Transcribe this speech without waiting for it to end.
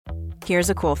Here's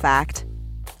a cool fact.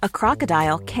 A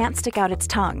crocodile can't stick out its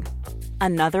tongue.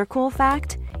 Another cool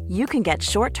fact, you can get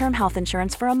short-term health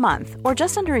insurance for a month or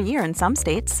just under a year in some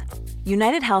states.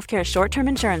 United Healthcare short-term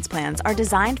insurance plans are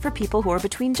designed for people who are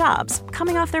between jobs,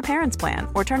 coming off their parents' plan,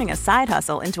 or turning a side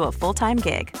hustle into a full-time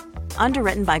gig.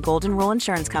 Underwritten by Golden Rule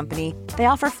Insurance Company, they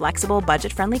offer flexible,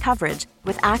 budget-friendly coverage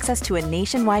with access to a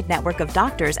nationwide network of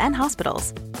doctors and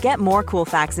hospitals. Get more cool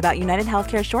facts about United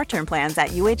Healthcare short-term plans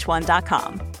at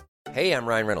uh1.com. Hey, I'm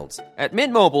Ryan Reynolds. At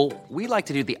Mint Mobile, we like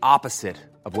to do the opposite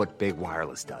of what Big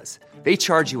Wireless does. They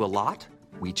charge you a lot,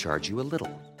 we charge you a little.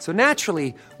 So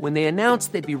naturally, when they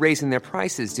announced they'd be raising their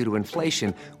prices due to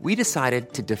inflation, we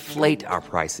decided to deflate our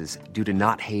prices due to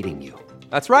not hating you.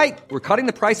 That's right. We're cutting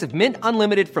the price of Mint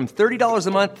Unlimited from $30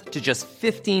 a month to just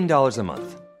 $15 a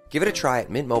month. Give it a try at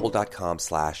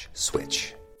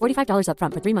mintmobile.com/switch. $45 up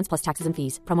front for 3 months plus taxes and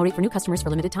fees. Promo rate for new customers for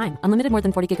limited time. Unlimited more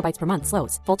than 40 gigabytes per month.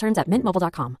 Slows full terms at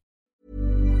mintmobile.com.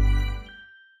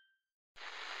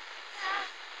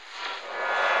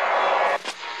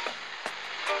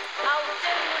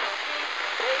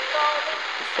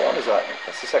 What is that?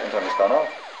 That's the second time it's gone off.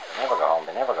 They never go home,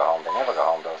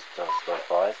 those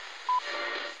boys.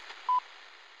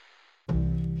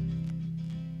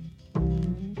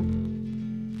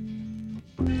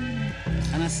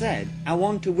 And I said, I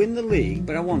want to win the league,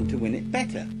 but I want to win it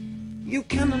better. You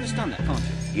can understand that, can't you?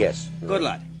 Yes. Good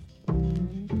lad.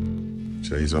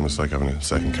 So he's almost like having a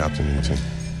second captain in the team.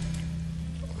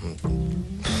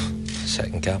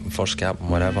 Second captain, first captain,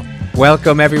 whatever.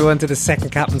 Welcome everyone to the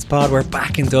Second Captain's Pod. We're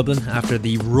back in Dublin after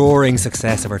the roaring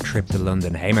success of our trip to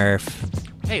London. Hey Murph.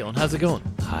 Hey Eoin, how's it going?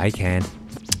 Hi Ken.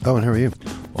 Oh, and how are you?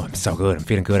 Oh, I'm so good. I'm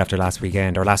feeling good after last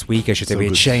weekend, or last week I should say. So We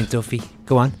had good. Shane Duffy.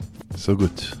 Go on. So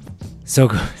good. So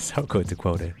good. So good, to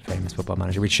quote a famous football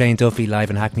manager. We had Shane Duffy live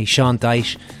in Hackney. Sean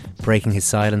Dyche breaking his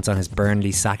silence on his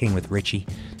Burnley sacking with Richie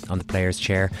on the player's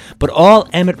chair. But all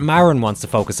Emmett Maron wants to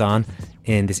focus on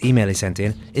in this email he sent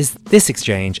in is this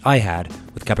exchange I had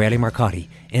with Gabriele Marcotti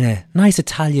in a nice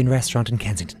Italian restaurant in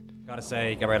Kensington. Gotta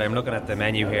say, Gabriele, I'm looking at the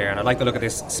menu here and I'd like to look at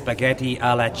this spaghetti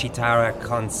alla chitarra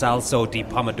con salso di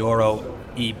pomodoro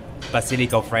e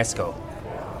basilico fresco.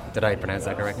 Did I pronounce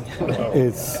that correctly?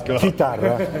 It's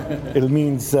chitarra. It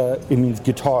means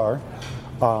guitar.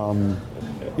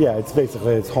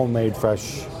 It's homemade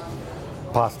fresh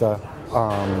pasta.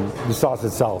 The sauce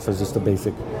itself is just a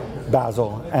basic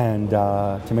basil and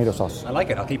tomato sauce. I like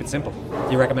it. I'll keep it simple.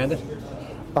 Do you recommend it?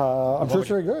 I'm sure it's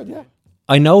very good, yeah.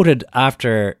 I noted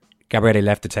after Gabriele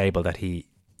left the table that he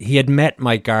had met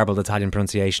my garbled Italian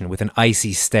pronunciation with an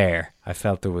icy stare. I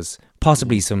felt there was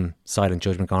possibly some silent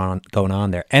judgment going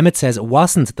on there. Emmett says it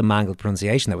wasn't the mangled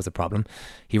pronunciation that was the problem.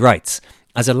 He writes,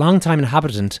 as a long-time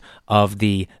inhabitant of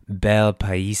the Bel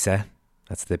Paese,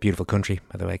 that's the beautiful country,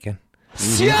 by the way, Ken,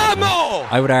 Siamo!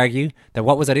 I would argue that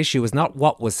what was at issue was not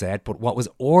what was said, but what was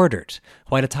ordered.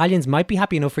 While Italians might be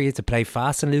happy enough for you to play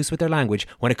fast and loose with their language,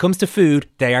 when it comes to food,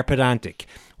 they are pedantic.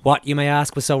 What, you may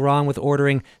ask, was so wrong with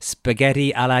ordering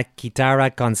spaghetti alla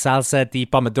chitarra con salsa di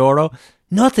pomodoro?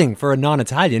 Nothing for a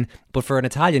non-Italian, but for an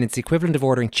Italian it's the equivalent of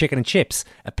ordering chicken and chips,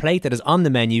 a plate that is on the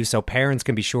menu so parents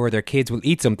can be sure their kids will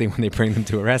eat something when they bring them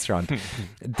to a restaurant.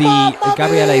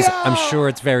 Gabriele's, I'm sure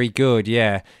it's very good,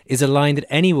 yeah, is a line that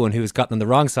anyone who has gotten on the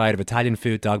wrong side of Italian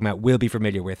food dogma will be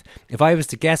familiar with. If I was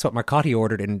to guess what Marcotti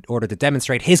ordered in order to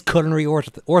demonstrate his culinary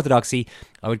orthodoxy,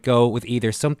 I would go with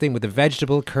either something with a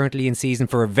vegetable currently in season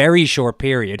for a very short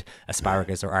period,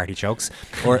 asparagus or artichokes,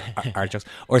 or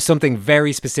something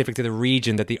very specific to the region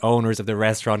that the owners of the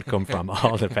restaurant come from.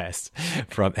 All the best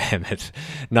from Emmett.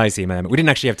 Nice email, Emmett. We didn't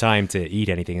actually have time to eat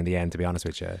anything in the end, to be honest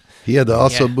with you. He had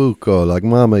ossobuco like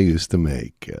Mama used to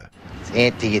make. It's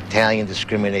anti-Italian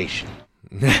discrimination.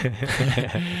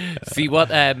 See,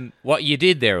 what you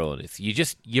did there, Eoin, is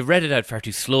you read it out far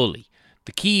too slowly.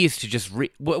 The key is to just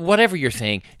whatever you're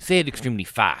saying, say it extremely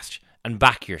fast and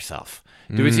back yourself.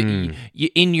 There was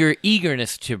in your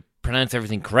eagerness to pronounce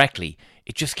everything correctly,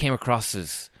 it just came across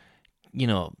as,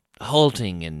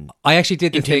 halting and I actually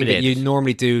did the thing that you intimidated.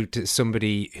 normally do to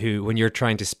somebody who, when you're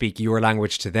trying to speak your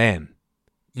language to them,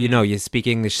 you speak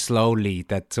English slowly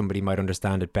that somebody might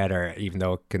understand it better, even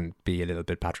though it can be a little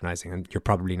bit patronising, and you're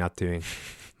probably not doing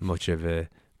much of a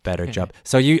better job.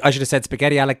 So I should have said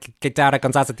spaghetti alla chitarra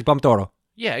con salsa di pomodoro.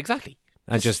 Yeah, exactly.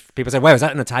 And just people said, wow, is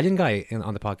that an Italian guy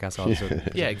on the podcast all of a sudden?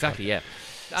 Yeah, exactly, yeah.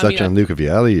 Is that Gianluca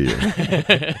Vialli?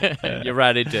 You're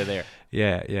right into there.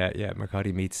 Yeah.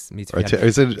 Marcotti meets Vialli.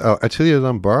 Is it Attilio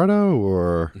Lombardo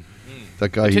or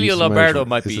that guy? Attilio Lombardo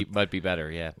might be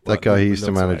better, yeah. That guy who used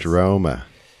to manage wise. Roma.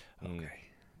 Okay.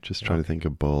 Just trying to think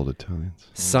of bald Italians.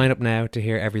 Sign up now to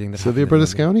hear everything that Silvio happened in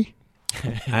Berlusconi?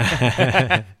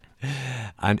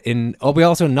 And we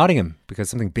also in Nottingham, because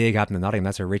something big happened in Nottingham.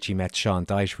 That's where Richie met Sean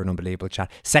Dyche for an unbelievable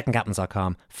chat.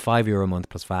 Secondcaptains.com, €5 a month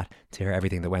plus VAT to hear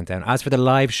everything that went down. As for the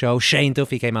live show, Shane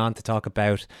Duffy came on to talk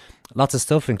about lots of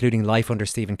stuff, including life under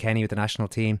Stephen Kenny with the national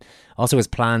team. Also his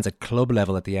plans at club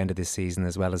level at the end of this season,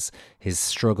 as well as his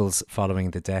struggles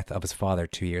following the death of his father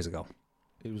 2 years ago.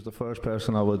 He was the first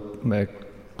person I would make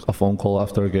a phone call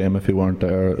after a game if he weren't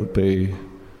there. It would be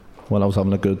when I was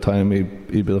having a good time, he'd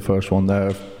be the first one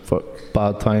there. For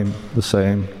bad time, the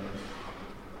same.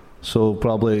 So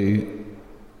probably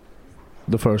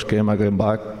the first game I came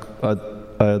back, I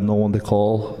had no one to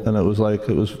call, and I was I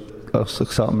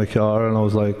sat in my car, and I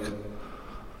was like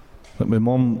my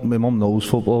mum knows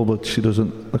football, but she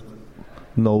doesn't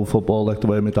know football like the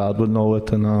way my dad would know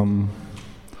it, and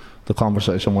the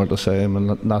conversation weren't the same,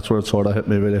 and that's where it sort of hit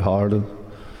me really hard. And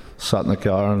sat in the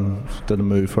car and didn't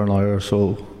move for an hour,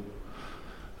 so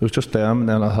it was just them, and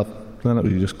then it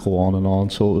would just go on and on.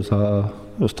 So it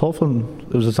was tough, and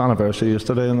it was his anniversary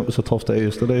yesterday, and it was a tough day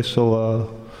yesterday.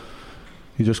 So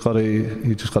you just got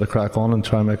to crack on and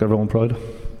try and make everyone proud.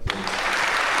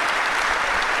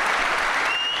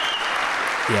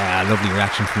 Yeah, lovely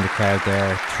reaction from the crowd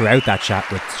there throughout that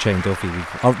chat with Shane Duffy.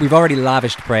 We've already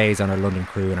lavished praise on our London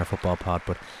crew and our football pod,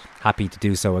 but happy to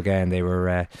do so again. They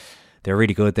were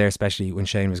really good there, especially when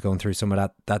Shane was going through some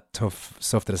of that tough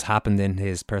stuff that has happened in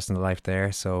his personal life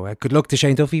there. So good luck to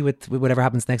Shane Duffy with whatever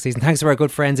happens next season. Thanks to our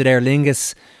good friends at Aer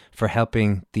Lingus for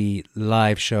helping the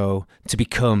live show to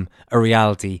become a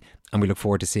reality. And we look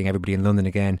forward to seeing everybody in London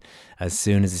again as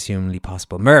soon as it's humanly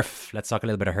possible. Murph, let's talk a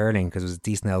little bit of hurling, because it was a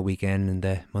decent old weekend in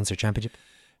the Munster Championship.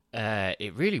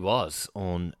 It really was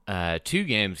on 2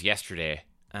 games yesterday.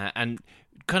 And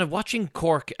kind of watching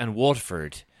Cork and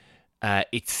Waterford,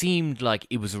 it seemed like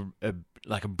it was a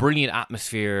brilliant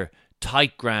atmosphere,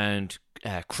 tight ground,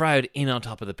 crowd in on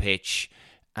top of the pitch.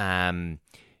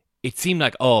 It seemed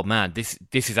like, oh man, this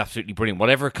is absolutely brilliant.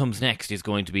 Whatever comes next is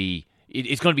going to be...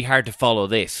 It's going to be hard to follow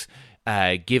this,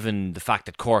 given the fact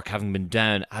that Cork, having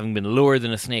been lower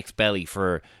than a snake's belly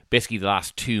for basically the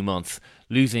last 2 months,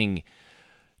 losing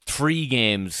 3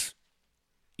 games,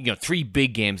 3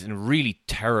 big games in really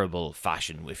terrible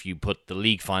fashion. If you put the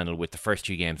league final with the first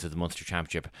 2 games of the Munster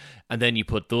Championship, and then you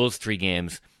put those 3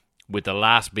 games with the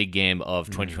last big game of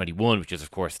 2021, which is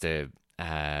of course the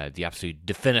absolute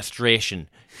defenestration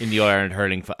in the All-Ireland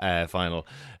hurling final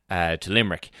to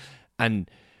Limerick,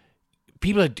 and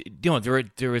people,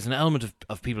 there was an element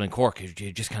of people in Cork who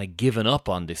just kind of given up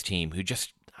on this team, who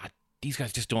just, these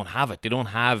guys just don't have it. They don't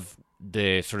have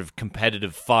the sort of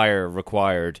competitive fire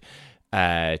required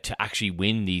to actually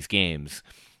win these games.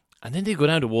 And then they go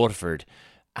down to Waterford,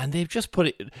 and they've just put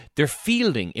it, their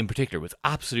fielding in particular was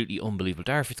absolutely unbelievable.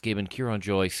 Dara Fitzgibbon, Kieran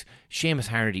Joyce, Seamus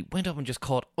Harnedy went up and just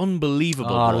caught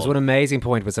unbelievable there was one amazing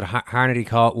point, was that Harnedy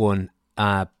caught one,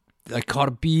 caught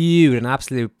an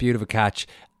absolute beautiful catch.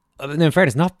 In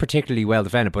fairness, not particularly well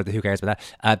defended, but who cares about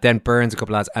that? Then burns a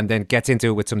couple lads, and then gets into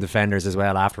it with some defenders as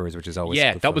well afterwards, which is always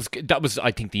that was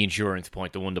I think the insurance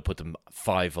point, the one that put them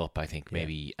 5 up, I think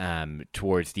maybe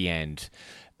towards the end.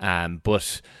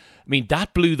 But I mean,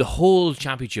 that blew the whole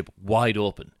championship wide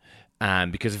open.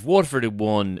 Because if Waterford had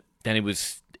won, then it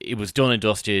was done and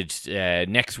dusted.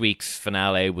 Next week's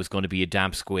finale was going to be a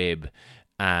damp squib,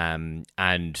 and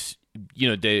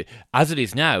as it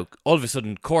is now, all of a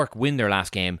sudden Cork win their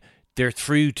last game, they're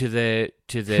through to the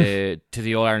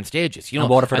All Ireland stages. And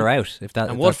Waterford are out.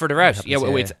 Waterford are out.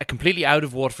 Happens, it's completely out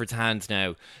of Waterford's hands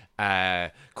now.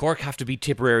 Cork have to beat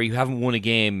Tipperary, who haven't won a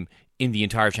game in the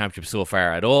entire championship so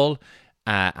far at all.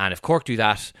 And if Cork do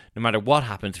that, no matter what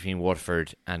happens between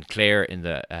Waterford and Clare in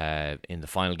the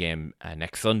final game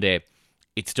next Sunday,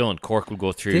 it's done. Cork will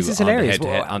go through. This is hilarious.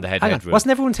 On the head-to-head route. Wasn't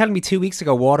everyone telling me 2 weeks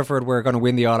ago Waterford were going to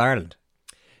win the All-Ireland?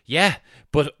 Yeah,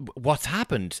 but what's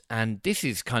happened, and this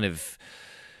is kind of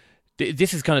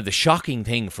the shocking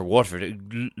thing for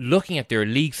Waterford, looking at their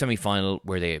league semi-final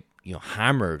where they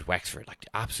hammered Wexford, like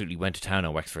absolutely went to town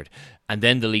on Wexford, and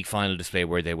then the league final display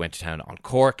where they went to town on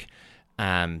Cork.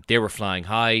 They were flying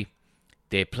high.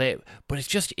 They play, but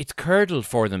it's curdled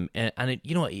for them, and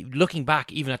looking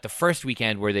back even at the first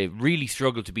weekend where they really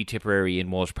struggled to beat Tipperary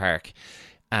in Walsh Park,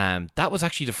 that was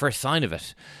actually the first sign of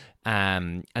it.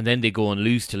 And then they go and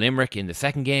lose to Limerick in the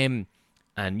second game,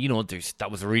 and that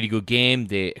was a really good game.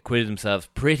 They acquitted themselves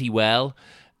pretty well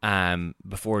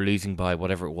before losing by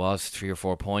whatever it was, 3 or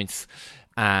 4 points.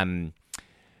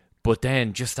 But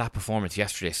then just that performance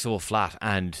yesterday, so flat,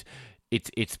 and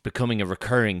it's becoming a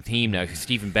recurring theme now.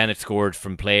 Stephen Bennett scored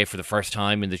from play for the first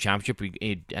time in the championship,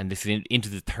 and this is into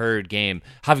the 3rd game,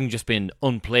 having just been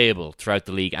unplayable throughout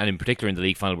the league, and in particular in the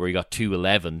league final where he got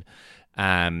 2-11.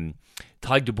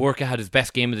 Tadhg de Bourke had his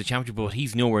best game of the championship, but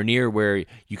he's nowhere near where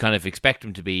you kind of expect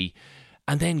him to be.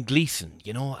 And then Gleeson,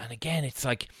 and again, it's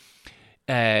like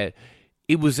it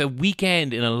was a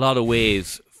weekend in a lot of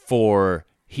ways for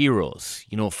heroes,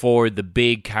 for the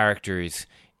big characters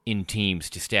in teams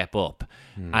to step up.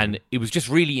 And it was just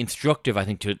really instructive, I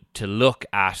think, to look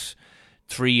at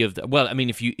three of the... Well, I mean,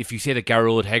 if you say that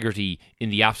Garrod Hegarty, in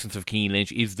the absence of Cian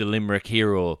Lynch, is the Limerick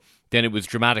hero, then it was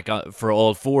dramatic for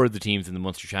all four of the teams in the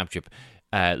Munster Championship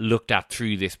looked at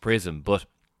through this prism. But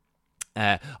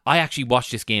I actually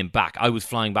watched this game back. I was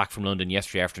flying back from London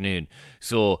yesterday afternoon,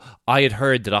 so I had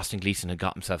heard that Austin Gleeson had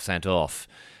got himself sent off.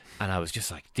 And I was just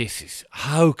like,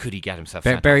 how could he get himself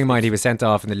sent off? Bearing in mind, he was sent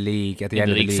off in the league at the end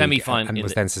of the league semi-final, and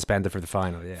was then suspended for the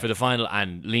final. Yeah. For the final,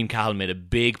 and Liam Cahill made a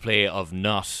big play of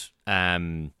not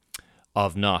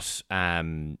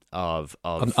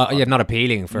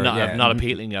appealing for not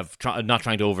appealing of not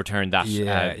trying to overturn that.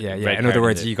 In other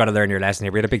words, you got to learn your lesson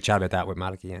here. We had a big chat about that with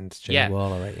Malachy and Jamie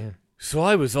Wall, all right? Yeah. So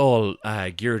I was all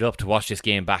geared up to watch this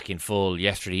game back in full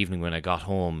yesterday evening when I got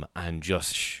home, and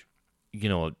just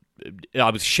I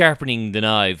was sharpening the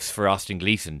knives for Austin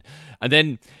Gleeson,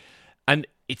 and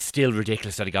it's still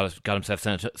ridiculous that he got himself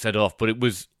sent off. But it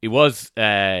was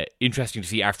interesting to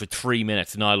see after 3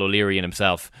 minutes, Niall O'Leary and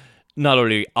himself. Niall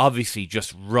O'Leary obviously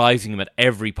just rising him at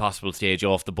every possible stage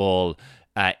off the ball,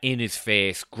 in his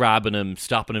face, grabbing him,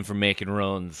 stopping him from making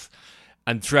runs,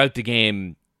 and throughout the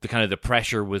game, the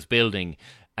pressure was building,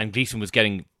 and Gleeson was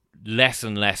getting less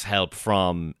and less help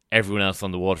from everyone else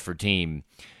on the Waterford team.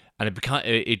 And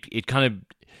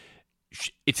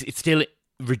it's still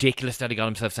ridiculous that he got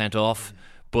himself sent off,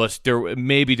 but there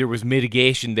was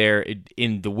mitigation there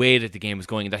in the way that the game was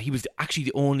going, and that he was actually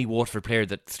the only Waterford player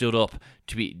that stood up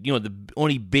to be, the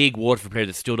only big Waterford player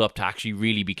that stood up to actually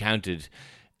really be counted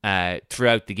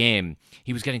throughout the game.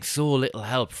 He was getting so little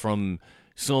help from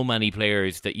so many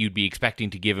players that you'd be expecting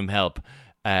to give him help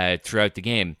throughout the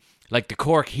game. Like the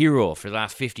Cork hero for the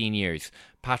last 15 years,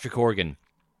 Patrick Horgan,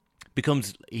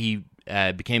 became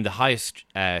the highest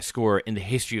scorer in the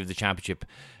history of the championship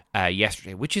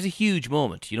yesterday, which is a huge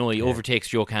moment. He overtakes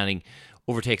Joe Canning,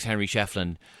 overtakes Henry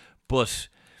Shefflin, but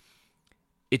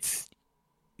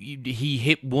he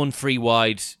hit one free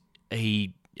wide.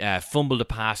 He fumbled a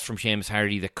pass from Seamus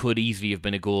Hardy that could easily have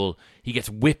been a goal. He gets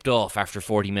whipped off after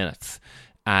 40 minutes,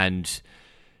 and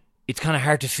it's kind of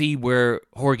hard to see where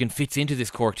Horgan fits into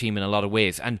this Cork team in a lot of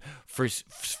ways. And for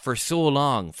so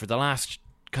long, for the last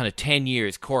kind of 10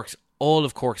 years, all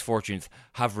of Cork's fortunes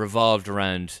have revolved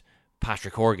around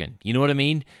Patrick Horgan. You know what I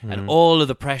mean? Mm-hmm. And all of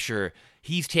the pressure,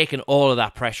 he's taken all of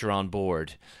that pressure on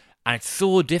board. And it's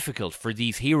so difficult for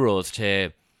these heroes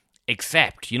to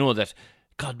accept, that,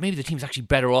 God, maybe the team's actually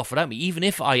better off without me. Even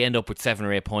if I end up with 7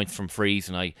 or 8 points from frees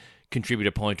and I contribute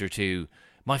a point or two,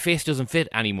 my face doesn't fit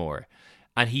anymore.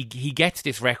 And he gets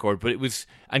this record,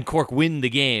 and Cork win the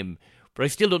game. But I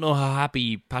still don't know how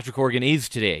happy Patrick Horgan is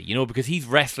today, because he's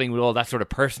wrestling with all that sort of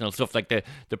personal stuff, like the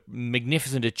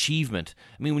magnificent achievement.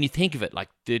 I mean, when you think of it, like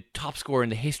the top scorer in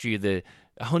the history of the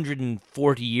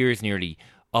 140 years nearly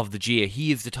of the GA,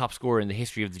 he is the top scorer in the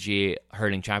history of the GA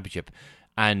Hurling Championship.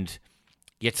 And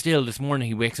yet still this morning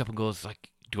he wakes up and goes, like,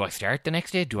 do I start the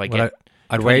next day? Do I get...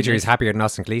 I'd wager he's happier than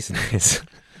Austin Gleeson is.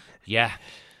 Yeah,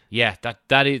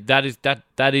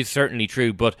 that is certainly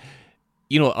true. But,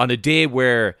 on a day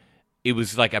where it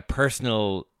was like a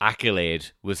personal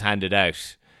accolade was handed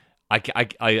out,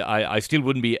 I still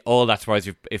wouldn't be all that surprised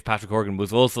if Patrick Horgan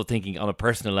was also thinking on a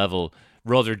personal level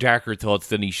rather darker thoughts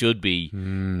than he should be,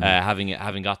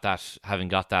 having got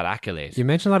that accolade. You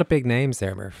mentioned a lot of big names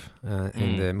there, Murph,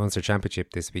 in the Munster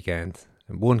Championship this weekend.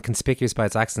 One conspicuous by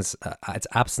its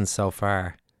absence so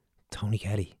far, Tony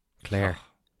Kelly, Clare.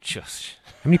 How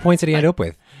many points did he end up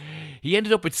with? He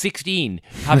ended up with 16,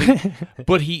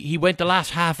 but he went the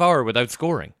last half hour without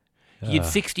scoring. He had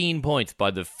 16 points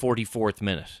by the 44th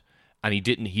minute, and he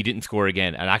didn't score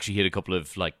again. And actually hit a couple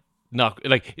of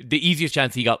the easiest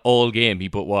chance he got all game he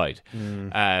put wide.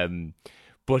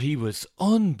 But he was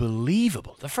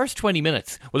unbelievable. The first 20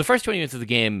 minutes of the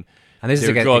game. And this is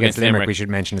against Limerick, we should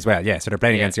mention as well. Yeah, so they're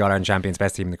playing against the All-Ireland champions,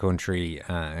 best team in the country,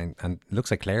 and it looks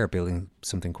like Clare are building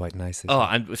something quite nice.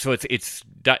 And so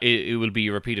it will be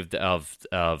a repeat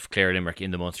of Clare Limerick in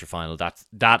the Munster final. That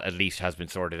at least has been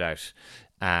sorted out.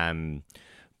 And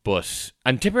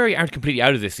Tipperary aren't completely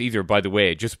out of this either, by the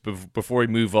way. Just before we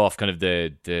move off, kind of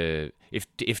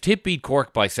if Tip beat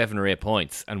Cork by 7 or 8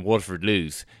 points and Waterford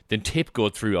lose, then Tip go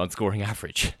through on scoring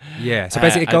average. Yeah, so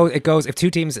basically it goes if two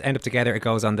teams end up together, it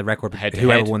goes on the record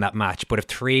whoever won that match. But if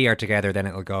 3 are together, then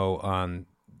it'll go on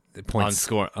points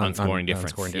on scoring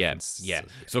difference. Yeah.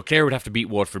 So Clare would have to beat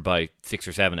Waterford by 6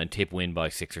 or 7 and Tip win by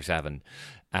 6 or 7,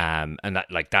 and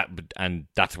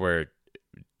that's where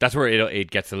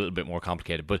it gets a little bit more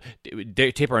complicated. But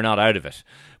Tip are not out of it.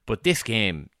 But this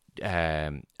game,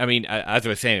 I mean, as I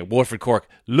was saying, Waterford Cork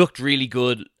looked really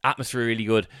good, atmosphere really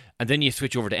good, and then you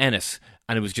switch over to Ennis,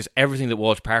 and it was just everything that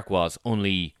Walsh Park was,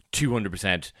 only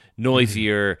 200%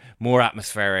 noisier, more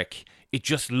atmospheric. It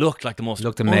just looked like the most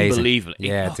unbelievable.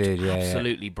 Yeah, it did. Yeah,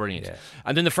 absolutely brilliant. Yeah.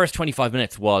 And then the first 25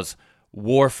 minutes was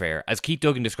warfare, as Keith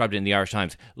Duggan described it in the Irish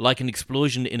Times, like an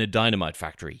explosion in a dynamite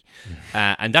factory.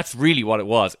 And that's really what it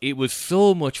was. It was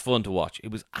so much fun to watch.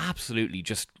 It was absolutely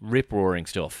just rip-roaring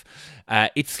stuff.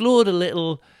 It slowed a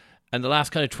little, and the last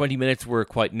kind of 20 minutes were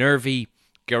quite nervy.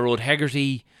 Gearóid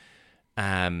Hegarty,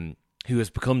 who has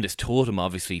become this totem,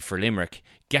 obviously, for Limerick,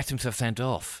 gets himself sent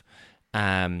off.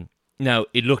 Now,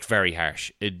 it looked very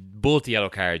harsh. Both the yellow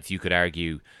cards, you could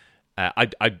argue.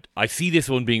 I see this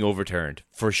one being overturned,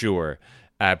 for sure,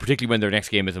 particularly when their next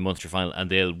game is a Munster final, and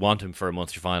they'll want him for a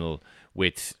Munster final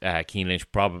with Cian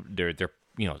Lynch. Probably,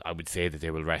 I would say that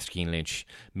they will rest Cian Lynch,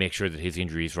 make sure that his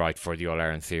injury is right for the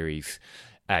All-Ireland series.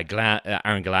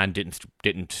 Aaron Gillan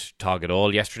didn't tog at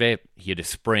all yesterday. He had a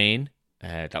sprain.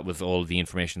 That was all the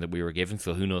information that we were given,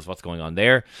 so who knows what's going on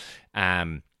there.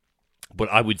 But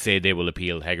I would say they will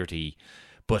appeal Hegarty.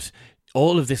 But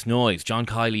all of this noise, John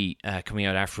Kiley coming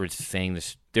out afterwards saying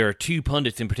that there are two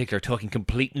pundits in particular talking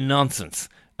complete nonsense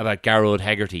about Gearóid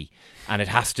Hegarty, and it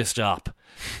has to stop.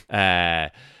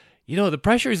 The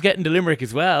pressure is getting to Limerick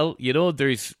as well.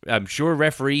 I'm sure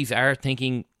referees are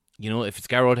thinking, if it's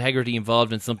Gearóid Hegarty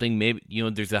involved in something, maybe,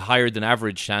 there's a higher than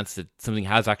average chance that something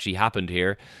has actually happened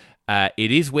here.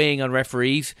 It is weighing on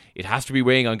referees. It has to be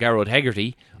weighing on Gearóid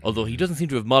Hegarty, although he doesn't seem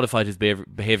to have modified his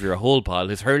behaviour a whole pile.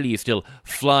 His hurley is still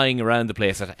flying around the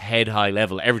place at a head-high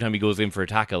level every time he goes in for a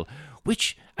tackle,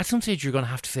 which at some stage you're going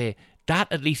to have to say, that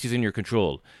at least is in your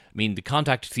control. I mean, the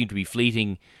contact seemed to be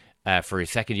fleeting for his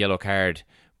second yellow card,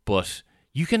 but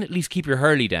you can at least keep your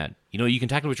hurley down. You can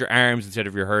tackle with your arms instead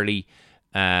of your hurley.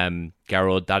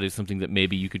 Gearóid, that is something that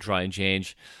maybe you could try and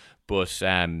change. But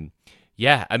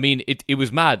yeah, I mean, it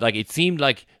was mad. Like, it seemed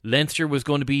like Leinster was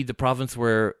going to be the province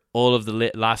where all of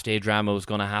the last day drama was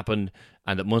going to happen,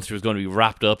 and that Munster was going to be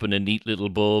wrapped up in a neat little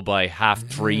bow by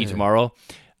 3:30 tomorrow.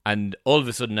 And all of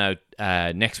a sudden now,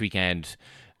 next weekend,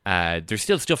 there's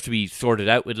still stuff to be sorted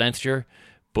out with Leinster,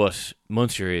 but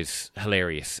Munster is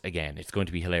hilarious again. It's going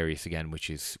to be hilarious again,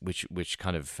 which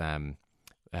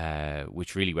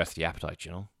really whets the appetite,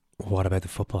 What about the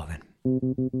football then?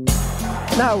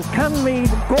 Now, can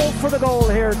Meath go for the goal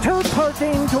here?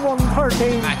 2:13 to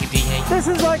 1:13. This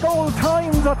is like old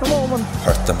times at the moment.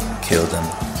 Hurt them, kill them,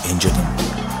 injure them.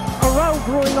 A route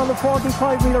brewing on the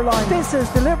 45-metre line. This is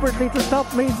deliberately to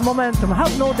stop Meath's momentum.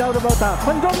 Have no doubt about that.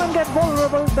 When Dublin get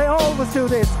vulnerable, they always do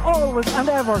this. Always and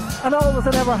ever. And always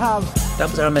and ever have. That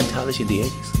was our mentality in the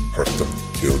 80s. Hurt them,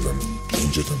 kill them,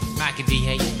 injure them.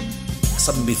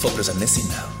 Some Meath footballers are missing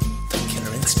now.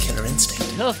 Killer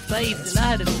instinct. Tough plays,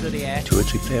 lad, bloody air. 2 or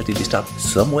 3 players need to be stopped.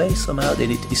 Some way, somehow, they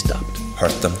need to be stopped.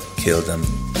 Hurt them, kill them,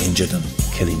 injure them.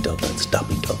 Killing Dublin,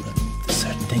 stopping Dublin. There's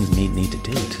certain things Meath need to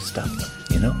do to stop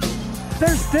them,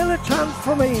 There's still a chance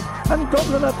for Meath, and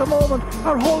Dublin at the moment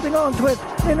are holding on to it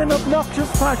in an obnoxious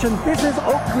fashion. This is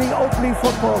ugly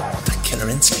football. That killer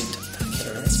instinct.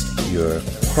 Your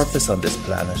purpose on this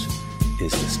planet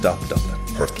is to stop Dublin.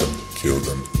 Hurt them, kill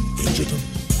them, injure them.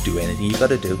 Do anything you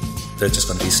gotta do. They're just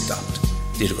going to be stopped.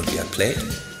 They're either going to be outplayed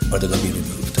or they're going to be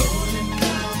removed.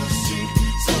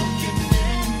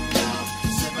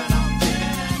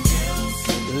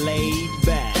 Laid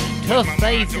back. Tough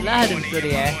plays, lad,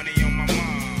 bloody air.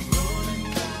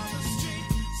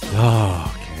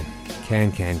 Oh,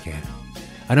 Ken.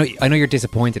 I know you're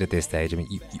disappointed at this stage. I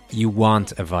mean, you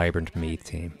want a vibrant Meath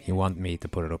team. You want Meath to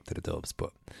put it up to the Dubs,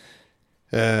 but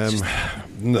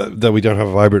that we don't have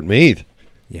a vibrant Meath.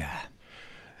 Yeah.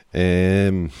 I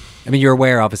mean, you're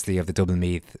aware, obviously, of the Dublin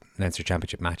Meath Leinster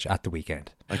Championship match at the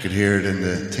weekend. I could hear it in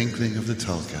the tinkling of the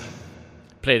Talkin.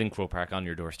 Played in Croke Park on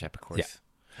your doorstep, of course. Yeah.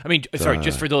 I mean, sorry,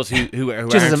 just for those who are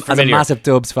just as a massive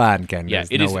Dubs fan, Ken,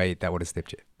 there's no way that would have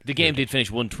slipped you. The game did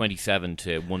finish 127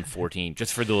 to 114,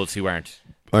 just for those who aren't.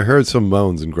 I heard some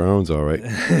moans and groans, all right.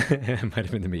 It might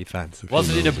have been the Meath fans. Was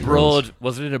it in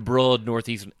a broad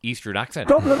northeastern accent?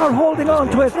 Dublin are holding on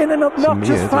to it in an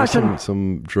obnoxious fashion.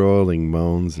 Some drawling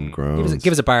moans and groans.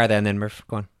 Give us a bar then, Murph.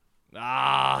 Go on.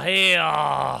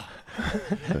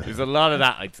 There's a lot of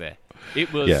that, I'd say.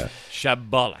 It was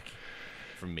shambolic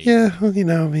from me. Yeah, well,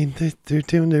 I mean, they're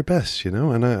doing their best,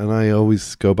 and I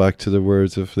always go back to the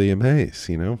words of Liam Hayes.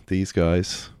 These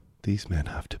guys these men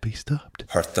have to be stopped.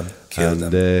 Hurt them, kill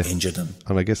them, injure them.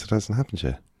 And I guess it hasn't happened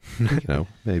yet.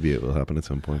 Maybe it will happen at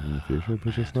some point in the future,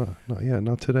 but just not yet,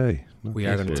 not today. We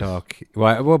are going to talk.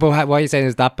 Why are you saying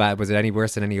it's that bad? Was it any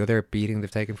worse than any other beating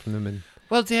they've taken from them?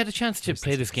 Well, they had a chance to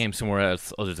play this game somewhere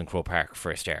else other than Croke Park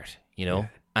for a start,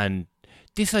 and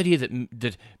this idea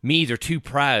that Meath are too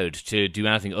proud to do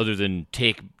anything other than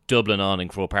take Dublin on in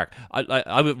Croke Park.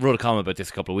 I wrote a comment about this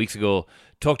a couple of weeks ago,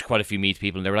 talked to quite a few Meath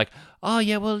people, and they were like, oh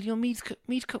yeah, well, Meath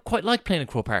quite like playing in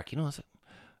Croke Park, I said,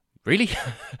 really?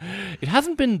 It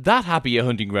hasn't been that happy a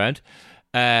hunting ground.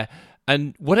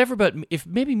 And whatever about, if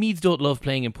maybe Meath don't love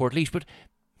playing in Portlaoise, but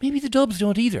maybe the Dubs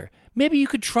don't either. Maybe you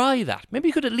could try that. Maybe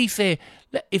you could at least say,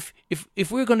 if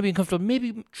we're going to be uncomfortable,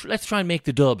 maybe let's try and make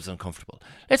the Dubs uncomfortable.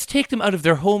 Let's take them out of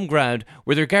their home ground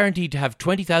where they're guaranteed to have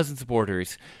 20,000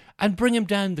 supporters and bring them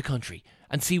down the country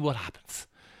and see what happens.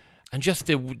 And just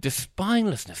the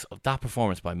spinelessness of that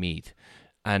performance by Meath.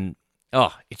 And,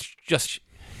 it's just...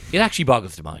 It actually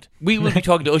boggles the mind. We will be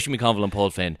talking to Oisin McConville and Paul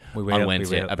Flynn on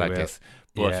Wednesday about this.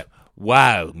 But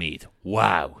wow, Meath,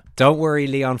 wow. Don't worry,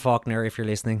 Leon Faulkner, if you're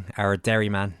listening, our Derry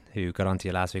man who got onto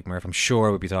you last week, Murph. I'm sure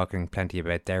we'll be talking plenty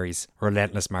about Derry's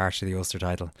relentless march to the Ulster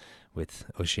title with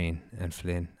Oisin and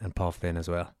Flynn and Paul Flynn as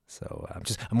well. So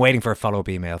I'm waiting for a follow-up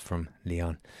email from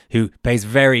Leon, who pays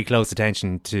very close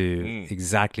attention to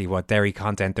exactly what Derry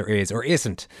content there is or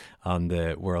isn't on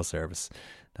the World Service.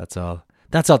 That's all.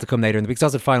 That's all to come later in the week. It's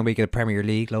also the final week of the Premier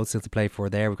League. Loads still to play for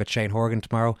there. We've got Shane Horgan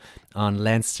tomorrow on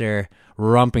Leinster,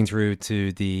 romping through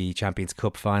to the Champions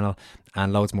Cup final,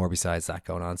 and loads more besides that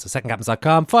going on. So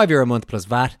secondcaptains.com, €5 a month plus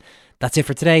VAT. That's it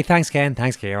for today. Thanks, Ken.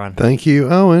 Thanks, Kieran. Thank you,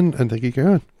 Owen. And thank you,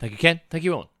 Kieran. Thank you, Ken. Thank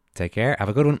you, Owen. Take care. Have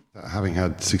a good one. Having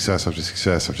had success after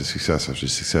success after success after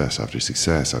success after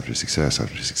success after success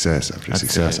after success after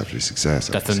success after success.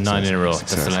 That's the 9 in a row.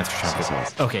 That's the Leinster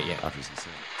Champions. Okay, yeah.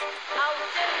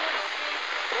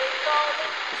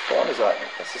 What is that?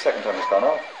 That's the second time it's gone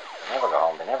off. They never go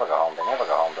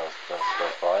home, those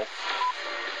boys.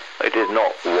 It is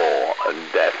not war and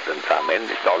death and famine,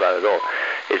 it's not that at all.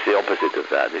 It's the opposite of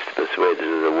that, it's to persuade us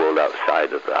of the world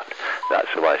outside of that.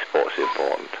 That's why sport's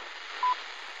important.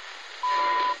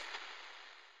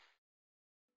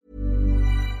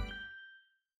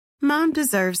 Mom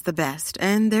deserves the best,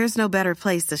 and there's no better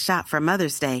place to shop for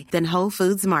Mother's Day than Whole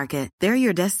Foods Market. They're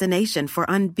your destination for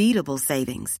unbeatable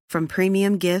savings, from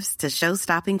premium gifts to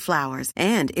show-stopping flowers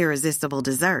and irresistible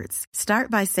desserts. Start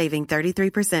by saving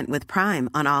 33% with Prime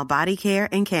on all body care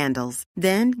and candles.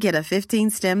 Then get a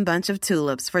 15-stem bunch of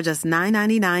tulips for just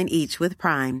 $9.99 each with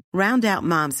Prime. Round out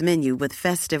Mom's menu with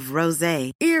festive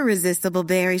rosé, irresistible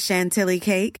berry chantilly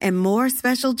cake, and more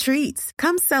special treats.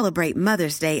 Come celebrate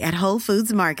Mother's Day at Whole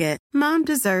Foods Market. Mom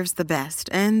deserves the best,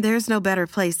 and there's no better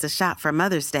place to shop for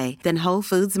Mother's Day than Whole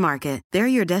Foods Market. They're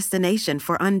your destination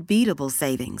for unbeatable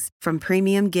savings, from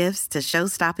premium gifts to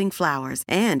show-stopping flowers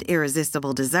and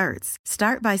irresistible desserts.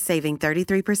 Start by saving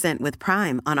 33% with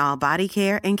Prime on all body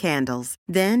care and candles.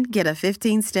 Then get a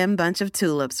 15-stem bunch of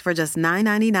tulips for just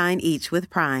 $9.99 each with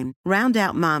Prime. Round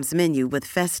out Mom's menu with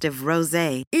festive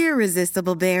rosé,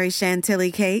 irresistible berry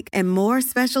chantilly cake, and more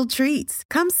special treats.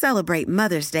 Come celebrate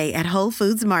Mother's Day at Whole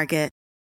Foods Market.